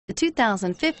The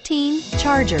 2015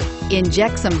 Charger.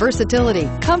 Inject some versatility,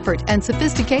 comfort, and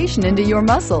sophistication into your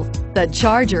muscle. The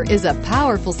Charger is a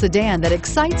powerful sedan that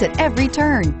excites at every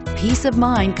turn. Peace of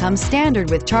mind comes standard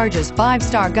with Charger's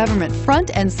 5-star government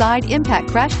front and side impact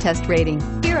crash test rating.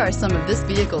 Here are some of this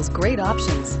vehicle's great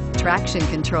options: traction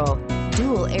control,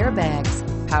 dual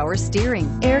airbags, power steering,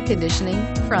 air conditioning,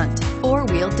 front,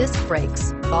 4-wheel disc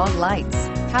brakes, fog lights,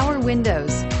 power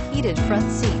windows, heated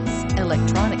front seats,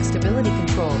 electronic stability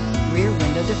control, rear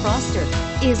window defroster.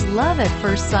 Is love at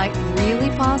first sight really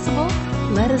possible?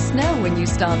 Let us know when you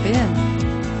stop in.